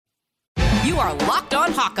You are Locked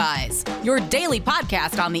On Hawkeyes, your daily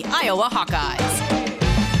podcast on the Iowa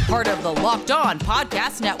Hawkeyes. Part of the Locked On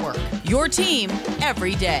Podcast Network, your team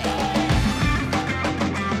every day.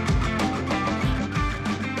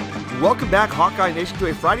 Welcome back, Hawkeye Nation, to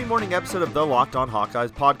a Friday morning episode of the Locked On Hawkeyes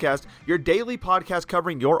podcast, your daily podcast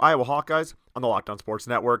covering your Iowa Hawkeyes on the Locked On Sports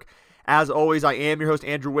Network. As always, I am your host,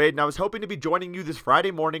 Andrew Wade, and I was hoping to be joining you this Friday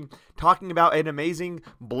morning talking about an amazing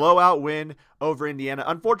blowout win over Indiana.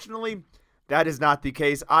 Unfortunately, that is not the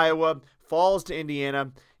case. Iowa falls to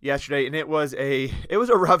Indiana yesterday, and it was a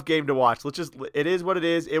rough game to watch. It is what it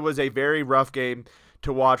is. It was a very rough game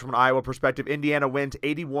to watch from an Iowa perspective. Indiana wins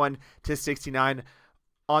 81-69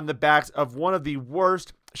 on the backs of one of the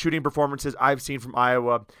worst shooting performances I've seen from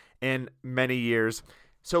Iowa in many years.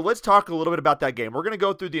 So let's talk a little bit about that game. We're going to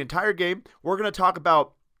go through the entire game. We're going to talk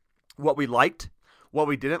about what we liked, what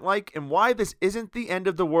we didn't like, and why this isn't the end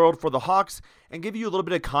of the world for the Hawks, and give you a little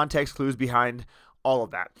bit of context clues behind all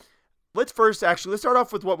of that. Let's start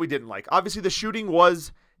off with what we didn't like. Obviously, the shooting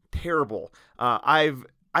was terrible. I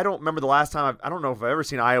don't remember the last time, I don't know if I've ever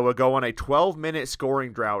seen Iowa go on a 12-minute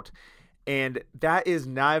scoring drought, and that is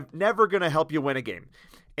never going to help you win a game.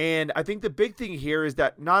 And I think the big thing here is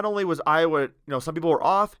that not only was Iowa, some people were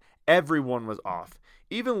off, everyone was off.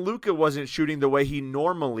 Even Luka wasn't shooting the way he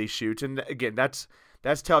normally shoots. And again, that's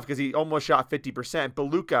tough because he almost shot 50%. But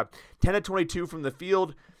Luka, 10 of 22 from the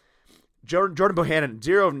field. Jordan Bohannon,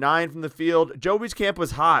 0 of 9 from the field. Joe Wieskamp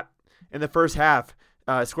was hot in the first half.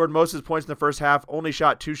 Scored most of his points in the first half. Only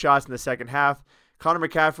shot 2 shots in the second half. Connor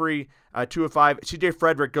McCaffrey, 2 of 5. CJ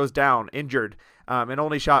Frederick goes down, injured, and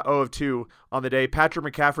only shot 0 of 2 on the day.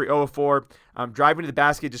 Patrick McCaffrey, 0 of 4. Driving to the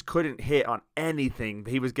basket, just couldn't hit on anything.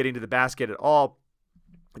 He was getting to the basket at all.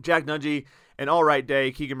 Jack Nunge, an all-right day.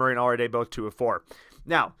 Keegan Murray, an all-right day, both 2 of 4.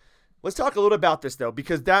 Now, let's talk a little about this, though,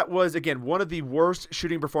 because that was, again, one of the worst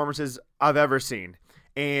shooting performances I've ever seen.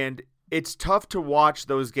 And it's tough to watch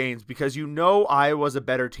those games because Iowa's a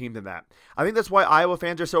better team than that. I think that's why Iowa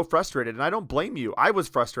fans are so frustrated, and I don't blame you. I was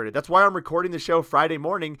frustrated. That's why I'm recording the show Friday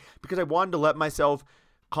morning, because I wanted to let myself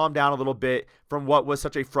calm down a little bit from what was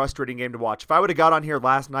such a frustrating game to watch. If I would have got on here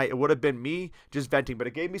last night, it would have been me just venting, but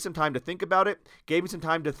it gave me some time to think about it, gave me some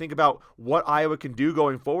time to think about what Iowa can do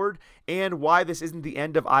going forward and why this isn't the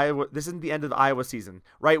end of Iowa. This isn't the end of the Iowa season,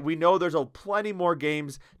 right? We know there's plenty more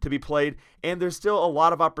games to be played, and there's still a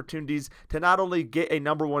lot of opportunities to not only get a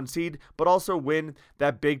number 1 seed, but also win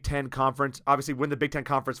that Big Ten conference. Obviously, win the Big Ten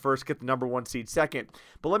conference first, get the number 1 seed second.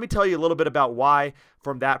 But let me tell you a little bit about why,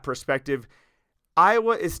 from that perspective,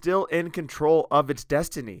 Iowa is still in control of its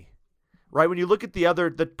destiny, right? When you look at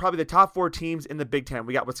probably the top 4 teams in the Big Ten,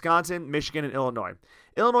 we got Wisconsin, Michigan, and Illinois.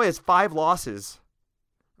 Illinois has 5 losses,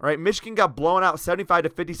 right? Michigan got blown out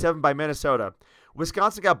 75-57 by Minnesota.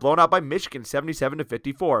 Wisconsin got blown out by Michigan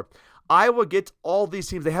 77-54. Iowa gets all these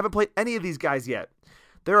teams. They haven't played any of these guys yet.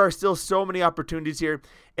 There are still so many opportunities here.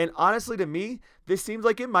 And honestly, to me, this seems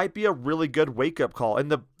like it might be a really good wake-up call.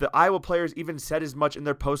 And the Iowa players even said as much in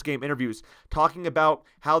their post-game interviews, talking about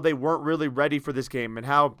how they weren't really ready for this game and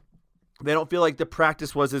how they don't feel like the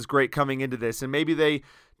practice was as great coming into this. And maybe they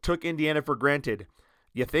took Indiana for granted.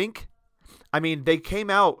 You think? I mean, they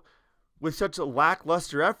came out with such a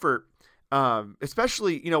lackluster effort,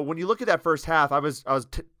 especially, when you look at that first half. I was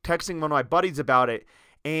texting one of my buddies about it,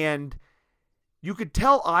 and you could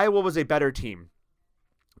tell Iowa was a better team,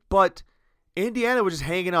 but Indiana was just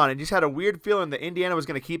hanging on, and just had a weird feeling that Indiana was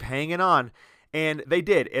going to keep hanging on, and they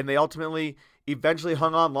did, and they eventually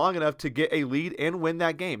hung on long enough to get a lead and win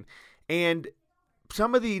that game. And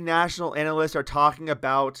some of the national analysts are talking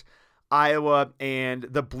about Iowa and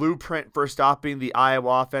the blueprint for stopping the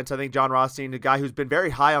Iowa offense. I think John Rothstein, the guy who's been very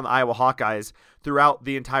high on the Iowa Hawkeyes throughout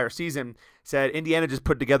the entire season, said Indiana just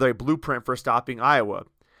put together a blueprint for stopping Iowa.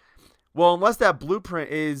 Well, unless that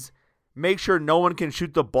blueprint is make sure no one can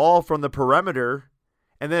shoot the ball from the perimeter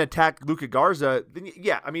and then attack Luka Garza, then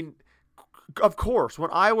yeah, I mean, of course, when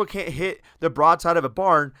Iowa can't hit the broadside of a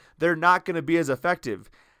barn, they're not going to be as effective.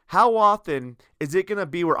 How often is it going to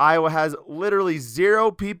be where Iowa has literally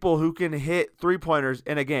 0 people who can hit three-pointers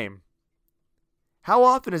in a game? How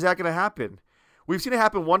often is that going to happen? We've seen it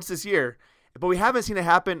happen once this year, but we haven't seen it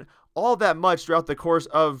happen all that much throughout the course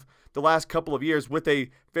of the last couple of years with a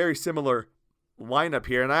very similar lineup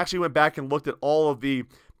here. And I actually went back and looked at all of the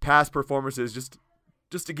past performances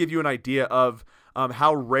just to give you an idea of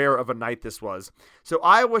how rare of a night this was. So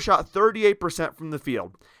Iowa shot 38% from the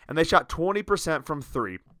field, and they shot 20% from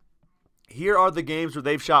 3. Here are the games where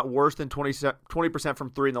they've shot worse than 20% from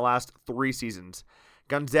 3 in the last 3 seasons.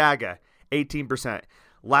 Gonzaga, 18%.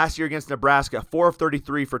 Last year against Nebraska, 4 of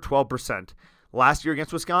 33 for 12%. last year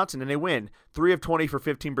against Wisconsin, and they win 3 of 20 for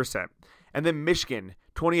 15%. And then Michigan,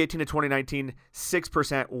 2018 to 2019,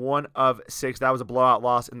 6%, 1 of 6. That was a blowout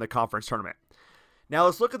loss in the conference tournament. Now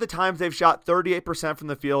let's look at the times they've shot 38% from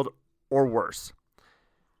the field or worse.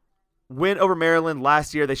 Win over Maryland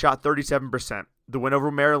last year, they shot 37%. The win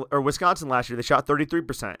over Wisconsin last year, they shot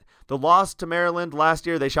 33%. The loss to Maryland last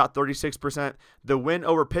year, they shot 36%. The win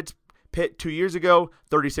over Pitt 2 years ago,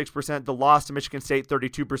 36%. The loss to Michigan State,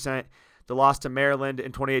 32%. The loss to Maryland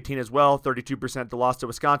in 2018 as well, 32%. The loss to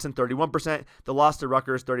Wisconsin, 31%. The loss to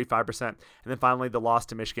Rutgers, 35%. And then finally, the loss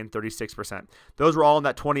to Michigan, 36%. Those were all in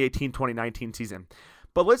that 2018-2019 season.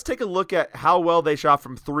 But let's take a look at how well they shot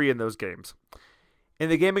from three in those games. In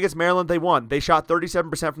the game against Maryland, they won. They shot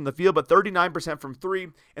 37% from the field, but 39% from three.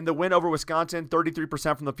 In the win over Wisconsin,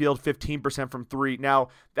 33% from the field, 15% from three. Now,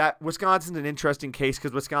 that Wisconsin's an interesting case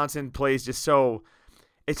because Wisconsin plays just so –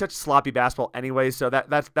 it's such sloppy basketball anyway, so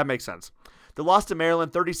that makes sense. The loss to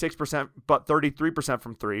Maryland, 36%, but 33%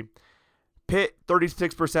 from three. Pitt,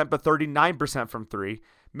 36%, but 39% from three.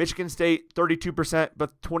 Michigan State, 32%,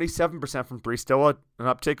 but 27% from three. Still an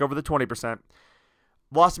uptick over the 20%.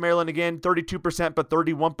 Lost to Maryland again, 32%, but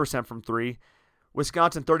 31% from three.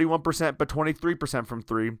 Wisconsin, 31%, but 23% from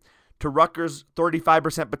three. To Rutgers,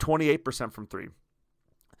 35%, but 28% from three.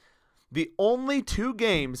 The only two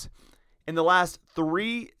games in the last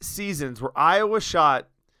 3 seasons where Iowa shot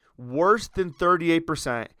worse than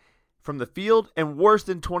 38% from the field and worse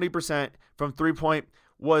than 20% from three-point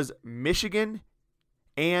was Michigan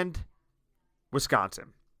and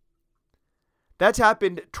Wisconsin. That's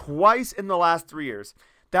happened twice in the last 3 years.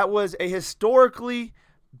 That was a historically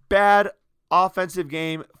bad offensive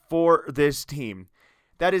game for this team.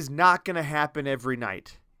 That is not going to happen every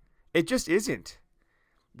night. It just isn't.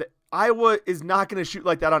 Iowa is not going to shoot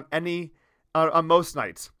like that on most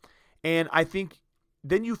nights. And I think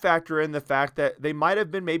then you factor in the fact that they might have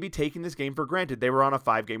been maybe taking this game for granted. They were on a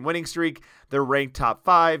 5-game winning streak. They're ranked top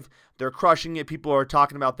 5. They're crushing it. People are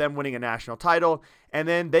talking about them winning a national title. And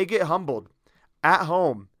then they get humbled at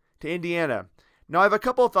home to Indiana. Now, I have a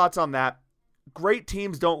couple of thoughts on that. Great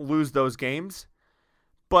teams don't lose those games,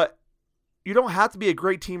 but you don't have to be a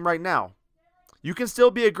great team right now. You can still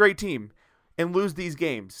be a great team and lose these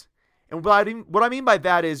games. And what I mean by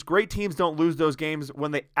that is great teams don't lose those games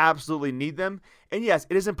when they absolutely need them. And yes,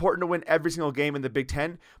 it is important to win every single game in the Big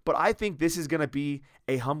Ten, but I think this is going to be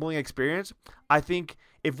a humbling experience. I think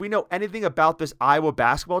if we know anything about this Iowa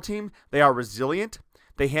basketball team, they are resilient.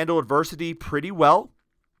 They handle adversity pretty well,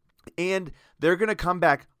 and they're going to come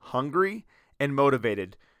back hungry and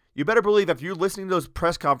motivated. You better believe if you're listening to those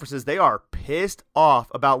press conferences, they are pissed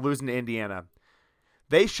off about losing to Indiana.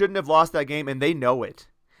 They shouldn't have lost that game, and they know it.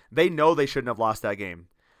 They know they shouldn't have lost that game.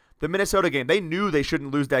 The Minnesota game, they knew they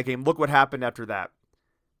shouldn't lose that game. Look what happened after that.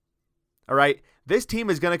 All right? This team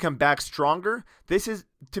is going to come back stronger.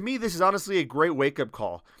 To me, this is honestly a great wake-up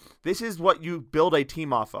call. This is what you build a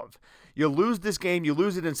team off of. You lose this game. You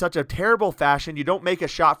lose it in such a terrible fashion. You don't make a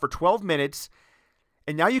shot for 12 minutes.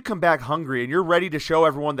 And now you come back hungry and you're ready to show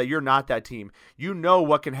everyone that you're not that team. You know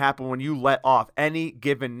what can happen when you let off any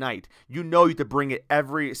given night. You know you have to bring it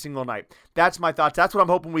every single night. That's my thoughts. That's what I'm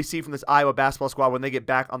hoping we see from this Iowa basketball squad when they get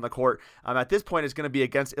back on the court. At this point, it's going to be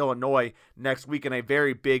against Illinois next week in a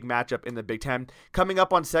very big matchup in the Big Ten. Coming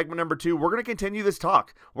up on segment number 2, we're going to continue this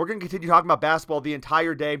talk. We're going to continue talking about basketball the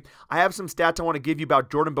entire day. I have some stats I want to give you about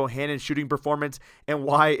Jordan Bohannon's shooting performance and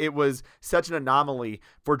why it was such an anomaly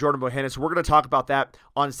for Jordan Bohannon. So we're going to talk about that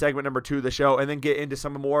on segment number 2 of the show and then get into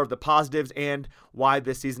some more of the positives and why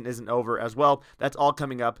this season isn't over as well. That's all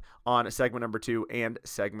coming up on segment number 2 and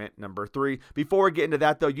segment number 3. Before we get into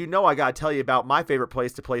that, though, you know I got to tell you about my favorite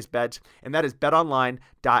place to place bets, and that is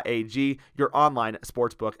betonline.ag, your online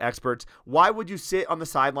sportsbook experts. Why would you sit on the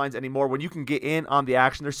sidelines anymore when you can get in on the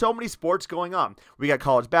action? There's so many sports going on. We got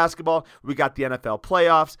college basketball, we got the NFL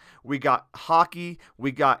playoffs, we got hockey,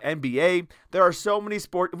 we got NBA. There are so many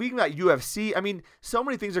sports. We got UFC. I mean, so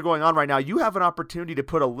many things are going on right now. You have an opportunity to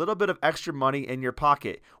put a little bit of extra money in your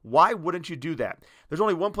pocket. Why wouldn't you do that? There's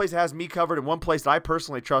only one place that has me covered and one place that I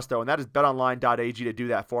personally trust, though, and that is betonline.ag to do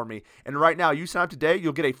that for me. And right now, you sign up today,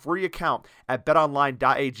 you'll get a free account at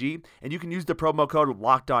betonline.ag, and you can use the promo code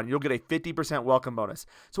LOCKEDON. You'll get a 50% welcome bonus.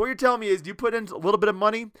 So what you're telling me is you put in a little bit of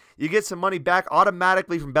money, you get some money back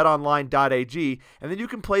automatically from betonline.ag, and then you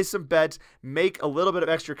can place some bets, make a little bit of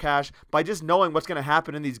extra cash by just just knowing what's going to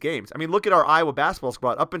happen in these games. I mean, look at our Iowa basketball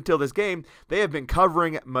squad. Up until this game, they have been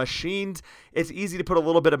covering machines. It's easy to put a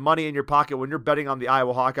little bit of money in your pocket when you're betting on the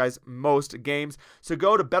Iowa Hawkeyes most games. So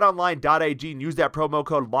go to betonline.ag and use that promo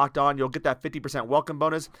code LOCKEDON. You'll get that 50% welcome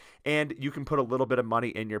bonus, and you can put a little bit of money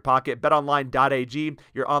in your pocket. betonline.ag,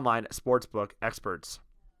 your online sportsbook experts.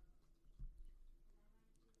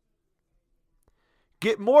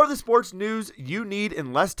 Get more of the sports news you need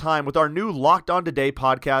in less time with our new Locked On Today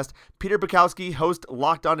podcast. Peter Bukowski hosts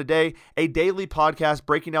Locked On Today, a daily podcast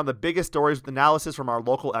breaking down the biggest stories with analysis from our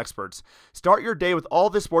local experts. Start your day with all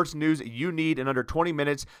the sports news you need in under 20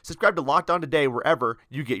 minutes. Subscribe to Locked On Today wherever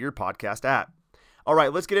you get your podcast at. All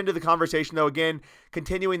right, let's get into the conversation, though. Again,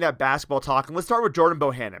 continuing that basketball talk, and let's start with Jordan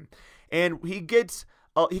Bohannon. And he catches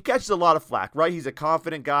a lot of flack, right? He's a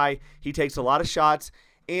confident guy. He takes a lot of shots.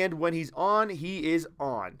 And when he's on, he is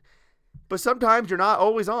on. But sometimes you're not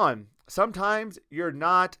always on. Sometimes you're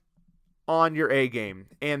not on your A game.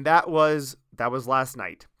 And that was last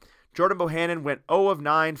night. Jordan Bohannon went 0 of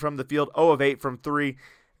 9 from the field, 0 of 8 from 3.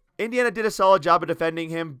 Indiana did a solid job of defending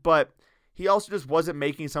him, but he also just wasn't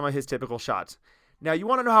making some of his typical shots. Now, you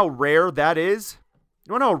want to know how rare that is?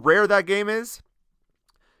 You want to know how rare that game is?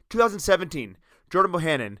 2017, Jordan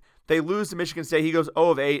Bohannon, they lose to Michigan State. He goes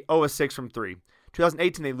 0 of 8, 0 of 6 from 3.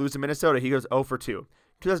 2018, they lose to Minnesota. He goes 0 for 2.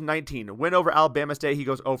 2019, win over Alabama State. He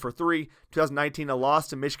goes 0 for 3. 2019, a loss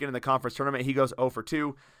to Michigan in the conference tournament. He goes 0 for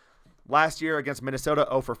 2. Last year against Minnesota,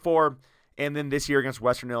 0 for 4. And then this year against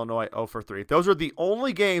Western Illinois, 0 for 3. Those are the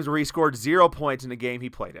only games where he scored 0 points in a game he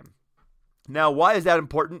played in. Now, why is that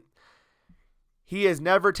important? He has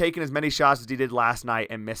never taken as many shots as he did last night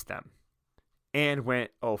and missed them and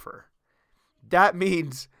went over. That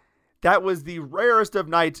means that was the rarest of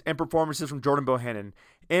nights and performances from Jordan Bohannon.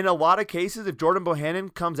 In a lot of cases, if Jordan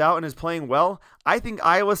Bohannon comes out and is playing well, I think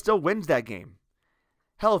Iowa still wins that game.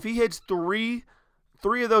 Hell, if he hits three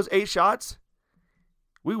of those 8 shots,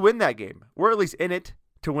 we win that game. We're at least in it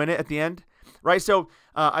to win it at the end, right? So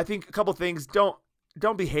I think a couple things.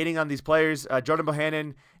 Don't be hating on these players. Jordan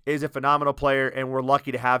Bohannon is a phenomenal player, and we're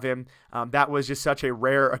lucky to have him. That was just such a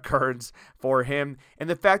rare occurrence for him. And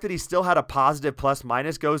the fact that he still had a positive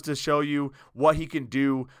plus-minus goes to show you what he can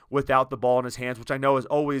do without the ball in his hands, which I know is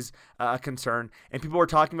always a concern. And people were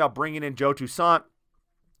talking about bringing in Joe Toussaint.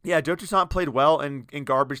 Yeah, Joe Toussaint played well in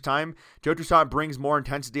garbage time. Joe Toussaint brings more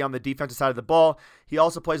intensity on the defensive side of the ball. He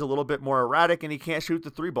also plays a little bit more erratic, and he can't shoot the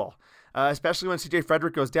 3 ball. Especially when CJ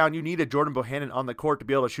Frederick goes down, you need a Jordan Bohannon on the court to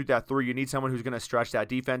be able to shoot that 3. You need someone who's going to stretch that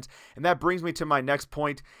defense. And that brings me to my next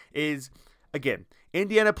point is, again,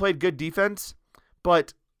 Indiana played good defense,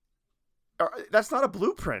 but that's not a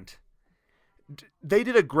blueprint. They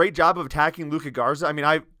did a great job of attacking Luka Garza. I mean,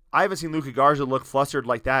 I haven't seen Luka Garza look flustered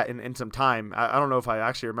like that in some time. I don't know if I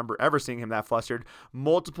actually remember ever seeing him that flustered.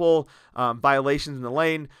 Multiple violations in the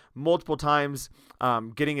lane, multiple times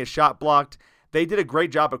getting his shot blocked. They did a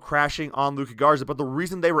great job of crashing on Luka Garza, but the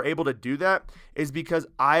reason they were able to do that is because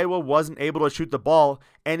Iowa wasn't able to shoot the ball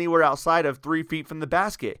anywhere outside of 3 feet from the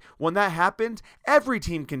basket. When that happens, every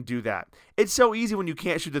team can do that. It's so easy when you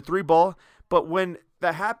can't shoot the 3 ball, but when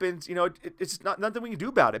that happens, it's nothing we can do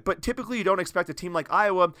about it. But typically you don't expect a team like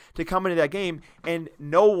Iowa to come into that game and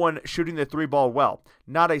no one shooting the 3 ball well.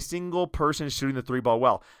 Not a single person shooting the 3 ball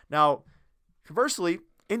well. Now, conversely,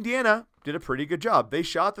 Indiana did a pretty good job. They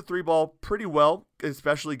shot the 3 ball pretty well,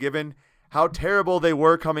 especially given how terrible they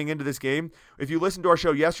were coming into this game. If you listened to our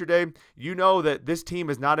show yesterday, you know that this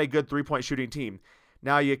team is not a good 3-point shooting team.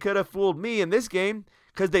 Now, you could have fooled me in this game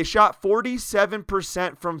because they shot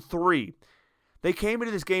 47% from 3. They came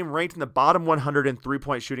into this game ranked in the bottom 100 in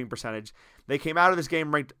 3-point shooting percentage. They came out of this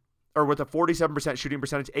game ranked with a 47% shooting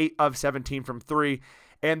percentage, 8 of 17 from 3.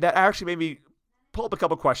 And that actually made me pull up a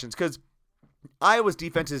couple questions because Iowa's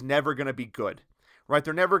defense is never going to be good, right?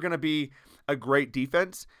 They're never going to be a great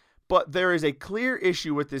defense, but there is a clear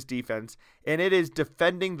issue with this defense, and it is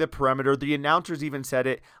defending the perimeter. The announcers even said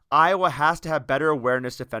it. Iowa has to have better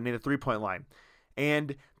awareness defending the 3-point line,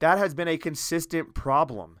 and that has been a consistent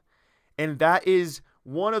problem, and that is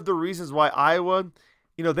one of the reasons why Iowa,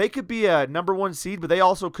 they could be a number 1 seed, but they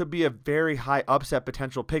also could be a very high upset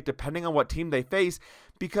potential pick depending on what team they face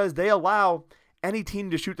because they allow any team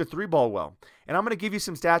to shoot the 3 ball well. And I'm going to give you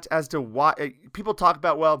some stats as to why people talk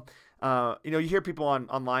about, you hear people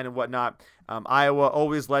online and whatnot. Iowa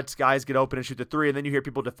always lets guys get open and shoot the 3. And then you hear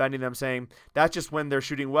people defending them saying that's just when they're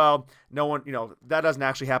shooting well. No one, that doesn't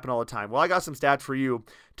actually happen all the time. Well, I got some stats for you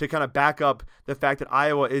to kind of back up the fact that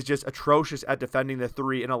Iowa is just atrocious at defending the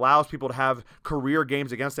 3 and allows people to have career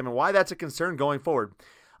games against them and why that's a concern going forward.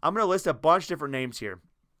 I'm going to list a bunch of different names here.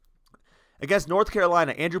 Against North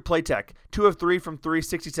Carolina, Andrew Platek, 2 of 3 from 3,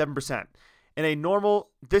 67%.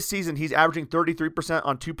 This season, he's averaging 33%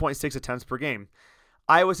 on 2.6 attempts per game.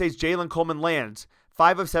 Iowa State's Jalen Coleman lands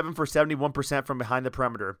 5 of 7 for 71% from behind the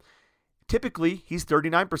perimeter. Typically, he's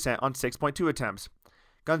 39% on 6.2 attempts.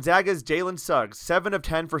 Gonzaga's Jalen Suggs, 7 of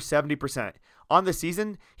 10 for 70%. On the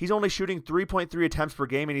season, he's only shooting 3.3 attempts per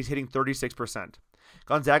game and he's hitting 36%.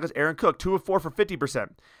 Gonzaga's Aaron Cook, 2 of 4 for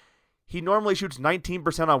 50%. He normally shoots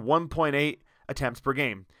 19% on 1.8 attempts per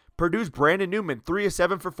game. Purdue's Brandon Newman, 3 of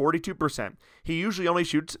 7 for 42%. He usually only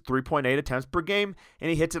shoots 3.8 attempts per game and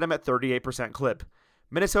he hits them at 38% clip.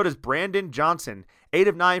 Minnesota's Brandon Johnson, 8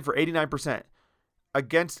 of 9 for 89%.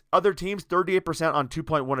 Against other teams, 38% on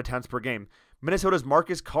 2.1 attempts per game. Minnesota's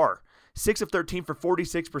Marcus Carr, 6 of 13 for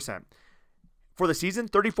 46%. For the season,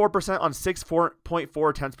 34% on 6.4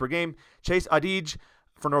 attempts per game. Chase Adij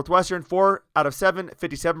for Northwestern, 4 out of 7,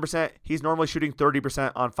 57%. He's normally shooting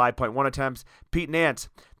 30% on 5.1 attempts. Pete Nance,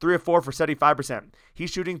 3 of 4 for 75%.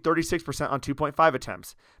 He's shooting 36% on 2.5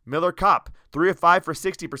 attempts. Miller Kopp, 3 of 5 for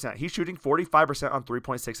 60%. He's shooting 45% on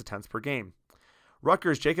 3.6 attempts per game.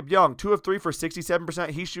 Rutgers, Jacob Young, 2 of 3 for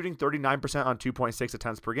 67%. He's shooting 39% on 2.6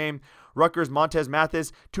 attempts per game. Rutgers, Montez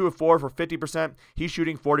Mathis, 2 of 4 for 50%. He's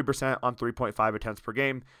shooting 40% on 3.5 attempts per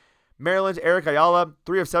game. Maryland's Eric Ayala,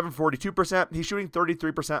 3 of 7 for 42%. He's shooting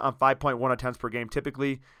 33% on 5.1 attempts per game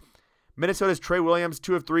typically. Minnesota's Trey Williams,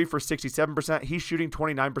 2 of 3 for 67%. He's shooting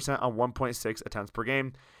 29% on 1.6 attempts per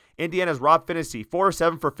game. Indiana's Rob Finney, 4 of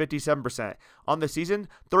 7 for 57%. On the season,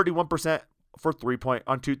 31% for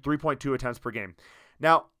 3.2 attempts per game.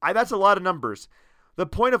 Now, that's a lot of numbers. The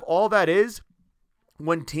point of all that is,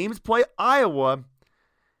 when teams play Iowa,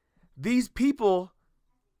 these people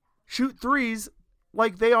shoot threes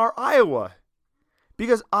like they are Iowa,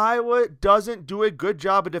 because Iowa doesn't do a good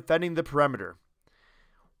job of defending the perimeter.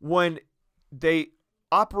 When they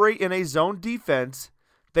operate in a zone defense,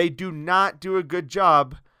 they do not do a good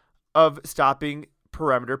job of stopping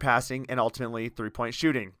perimeter passing and ultimately three-point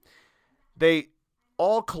shooting. They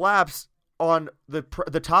all collapse on the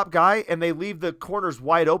top guy and they leave the corners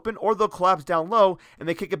wide open, or they'll collapse down low and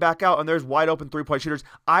they kick it back out and there's wide open three-point shooters.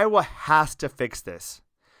 Iowa has to fix this.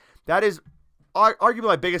 That is arguably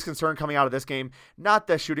my biggest concern coming out of this game. Not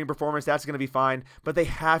the shooting performance, that's going to be fine, but they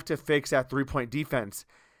have to fix that three-point defense.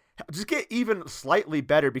 Just get even slightly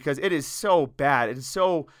better, because it is so bad. It's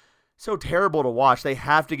so terrible to watch. They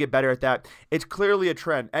have to get better at that. It's clearly a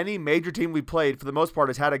trend. Any major team we played, for the most part,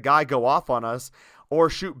 has had a guy go off on us or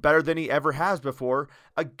shoot better than he ever has before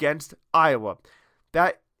against Iowa.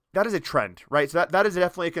 That is a trend, right? So that is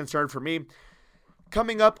definitely a concern for me.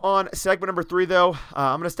 Coming up on segment number 3, though,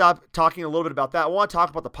 I'm going to stop talking a little bit about that. I want to talk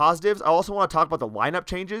about the positives. I also want to talk about the lineup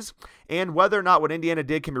changes and whether or not what Indiana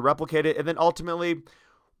did can be replicated, and then ultimately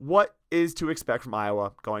what is to expect from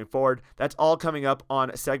Iowa going forward. That's all coming up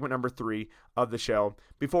on segment number 3 of the show.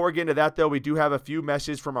 Before we get into that, though, we do have a few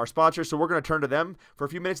messages from our sponsors, so we're going to turn to them for a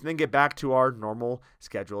few minutes and then get back to our normal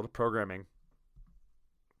scheduled programming.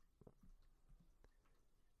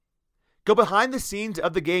 Go behind the scenes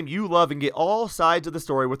of the game you love and get all sides of the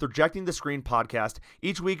story with Rejecting the Screen podcast.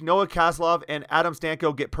 Each week, Noah Kaslov and Adam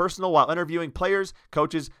Stanko get personal while interviewing players,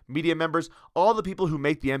 coaches, media members, all the people who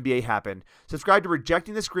make the NBA happen. Subscribe to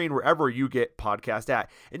Rejecting the Screen wherever you get podcasts at.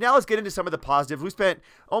 And now let's get into some of the positives. We spent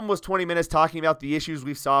almost 20 minutes talking about the issues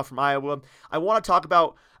we saw from Iowa. I want to talk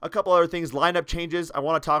about a couple other things, lineup changes. I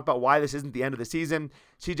want to talk about why this isn't the end of the season,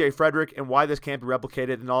 CJ Frederick, and why this can't be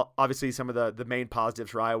replicated, and obviously some of the main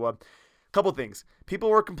positives for Iowa. Couple things. People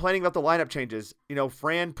were complaining about the lineup changes.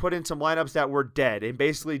 Fran put in some lineups that were dead and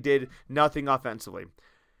basically did nothing offensively.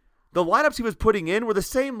 The lineups he was putting in were the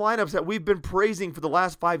same lineups that we've been praising for the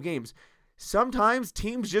last 5 games. Sometimes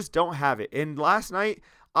teams just don't have it. And last night,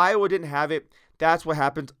 Iowa didn't have it. That's what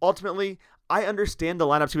happens. Ultimately, I understand the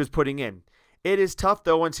lineups he was putting in. It is tough,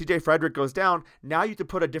 though, when CJ Frederick goes down. Now you have to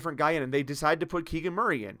put a different guy in, and they decided to put Keegan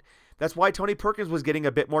Murray in. That's why Tony Perkins was getting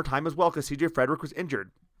a bit more time as well, because CJ Frederick was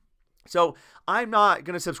injured. So I'm not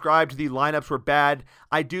going to subscribe to the lineups were bad.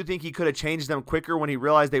 I do think he could have changed them quicker when he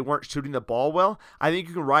realized they weren't shooting the ball well. I think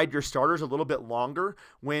you can ride your starters a little bit longer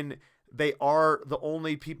when they are the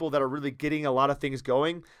only people that are really getting a lot of things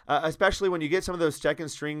going, especially when you get some of those second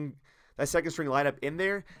string lineup in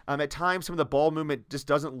there. At times, some of the ball movement just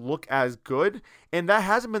doesn't look as good, and that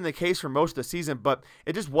hasn't been the case for most of the season, but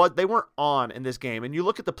it just was. They weren't on in this game, and you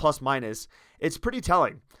look at the plus minus, it's pretty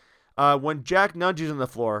telling. When Jack Nunge on the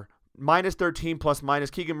floor, minus 13 plus minus,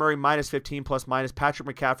 Keegan Murray minus 15 plus minus, Patrick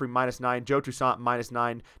McCaffrey minus 9, Joe Toussaint minus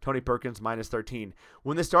 9, Tony Perkins minus 13.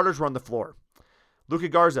 When the starters were on the floor, Luka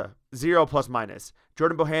Garza 0 plus minus,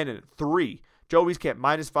 Jordan Bohannon 3, Joe Wieskamp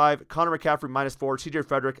minus 5, Connor McCaffrey minus 4, CJ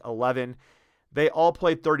Frederick 11. They all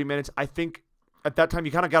played 30 minutes. I think at that time,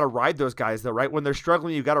 you kind of got to ride those guys, though, right? When they're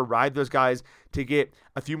struggling, you got to ride those guys to get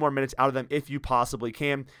a few more minutes out of them if you possibly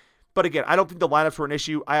can. But again, I don't think the lineups were an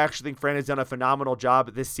issue. I actually think Fran has done a phenomenal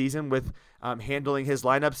job this season with handling his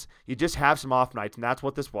lineups. You just have some off nights, and that's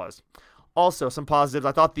what this was. Also, some positives.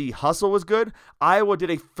 I thought the hustle was good. Iowa did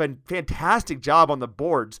a fantastic job on the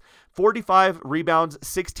boards. 45 rebounds,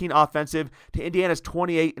 16 offensive to Indiana's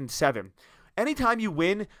 28 and 7. Anytime you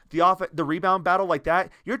win the rebound battle like that,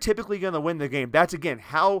 you're typically going to win the game. That's, again,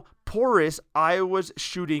 how porous Iowa's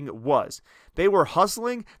shooting was. They were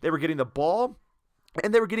hustling, they were getting the ball,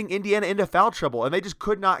 and they were getting Indiana into foul trouble, and they just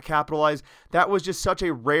could not capitalize. That was just such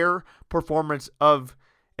a rare performance of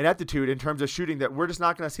ineptitude in terms of shooting that we're just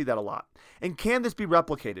not going to see that a lot. And can this be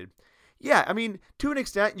replicated? Yeah, I mean, to an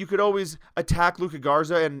extent, you could always attack Luka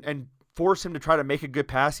Garza and force him to try to make a good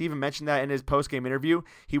pass. He even mentioned that in his post-game interview.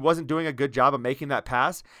 He wasn't doing a good job of making that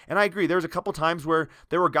pass. And I agree, there was a couple times where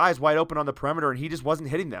there were guys wide open on the perimeter and he just wasn't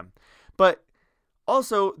hitting them. But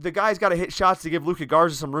also, the guy's got to hit shots to give Luka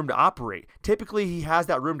Garza some room to operate. Typically, he has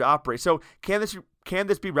that room to operate. So can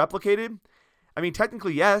this be replicated? I mean,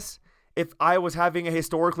 technically, yes. If Iowa's having a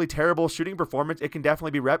historically terrible shooting performance, it can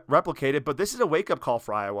definitely be replicated. But this is a wake-up call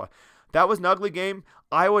for Iowa. That was an ugly game.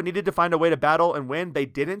 Iowa needed to find a way to battle and win. They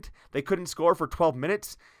didn't. They couldn't score for 12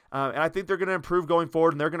 minutes. And I think they're going to improve going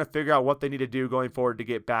forward, and they're going to figure out what they need to do going forward to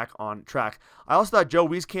get back on track. I also thought Joe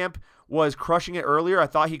Wieskamp was crushing it earlier. I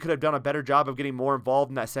thought he could have done a better job of getting more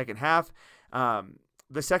involved in that second half.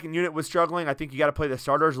 The second unit was struggling. I think you got to play the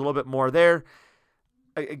starters a little bit more there.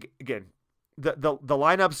 Again, the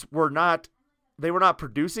lineups were not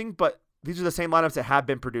producing, but these are the same lineups that have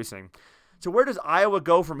been producing. So where does Iowa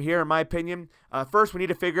go from here, in my opinion? First, we need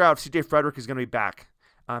to figure out if C.J. Frederick is going to be back.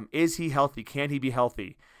 Is he healthy? Can he be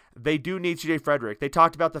healthy? They do need C.J. Frederick. They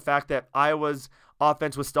talked about the fact that Iowa's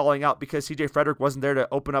offense was stalling out because C.J. Frederick wasn't there to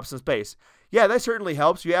open up some space. Yeah, that certainly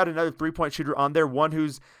helps. You add another three-point shooter on there, one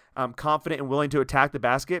who's confident and willing to attack the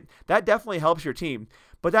basket. That definitely helps your team.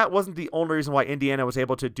 But that wasn't the only reason why Indiana was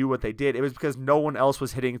able to do what they did. It was because no one else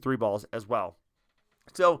was hitting three balls as well.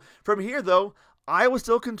 So from here, though, Iowa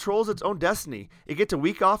still controls its own destiny. It gets a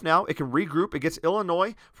week off now. It can regroup. It gets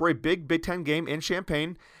Illinois for a big Big Ten game in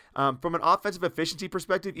Champaign. From an offensive efficiency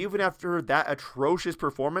perspective, even after that atrocious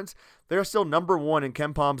performance, they're still number one in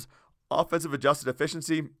KenPom's offensive adjusted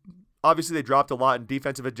efficiency. Obviously, they dropped a lot in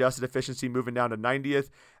defensive adjusted efficiency, moving down to 90th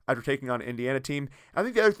after taking on an Indiana team. I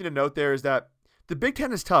think the other thing to note there is that the Big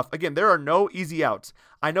Ten is tough. Again, there are no easy outs.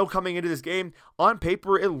 I know coming into this game, on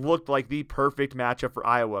paper, it looked like the perfect matchup for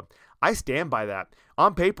Iowa. I stand by that.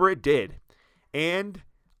 On paper, it did. And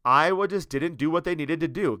Iowa just didn't do what they needed to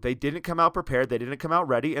do. They didn't come out prepared. They didn't come out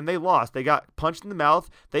ready, and they lost. They got punched in the mouth.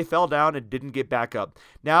 They fell down and didn't get back up.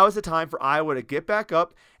 Now is the time for Iowa to get back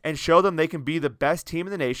up and show them they can be the best team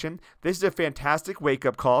in the nation. This is a fantastic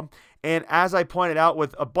wake-up call. And as I pointed out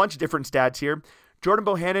with a bunch of different stats here, Jordan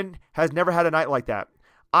Bohannon has never had a night like that.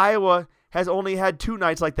 Iowa has only had 2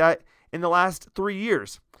 nights like that in the last 3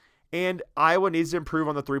 years. And Iowa needs to improve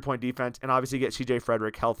on the three-point defense and obviously get C.J.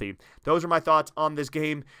 Frederick healthy. Those are my thoughts on this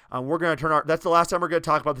game. We're going to that's the last time we're going to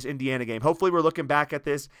talk about this Indiana game. Hopefully we're looking back at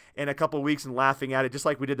this in a couple of weeks and laughing at it just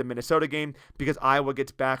like we did the Minnesota game because Iowa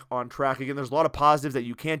gets back on track. Again, there's a lot of positives that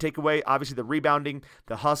you can take away. Obviously the rebounding,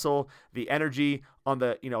 the hustle, the energy on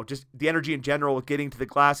the, just the energy in general with getting to the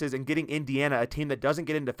glasses and getting Indiana, a team that doesn't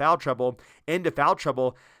get into foul trouble.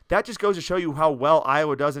 That just goes to show you how well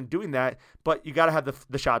Iowa does in doing that, but you got to have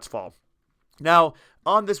the shots fall. Now,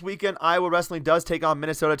 on this weekend, Iowa Wrestling does take on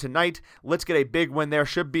Minnesota tonight. Let's get a big win there.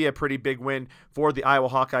 Should be a pretty big win for the Iowa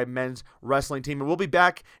Hawkeye men's wrestling team. And we'll be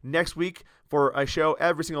back next week for a show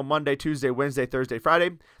every single Monday, Tuesday, Wednesday, Thursday,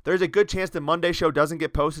 Friday. There's a good chance the Monday show doesn't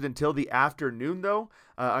get posted until the afternoon, though.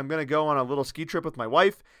 I'm going to go on a little ski trip with my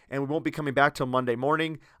wife, and we won't be coming back till Monday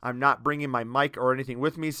morning. I'm not bringing my mic or anything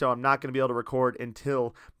with me, so I'm not going to be able to record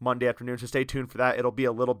until Monday afternoon, so stay tuned for that. It'll be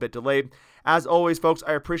a little bit delayed. As always, folks,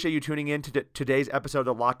 I appreciate you tuning in to today's episode of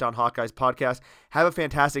the Locked On Hawkeyes podcast. Have a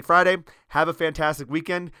fantastic Friday. Have a fantastic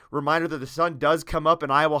weekend. Reminder that the sun does come up,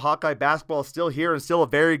 and Iowa Hawkeye basketball is still here and still a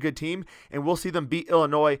very good team, and we'll see them beat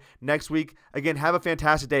Illinois next week. Again, have a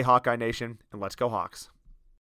fantastic day, Hawkeye Nation, and let's go Hawks.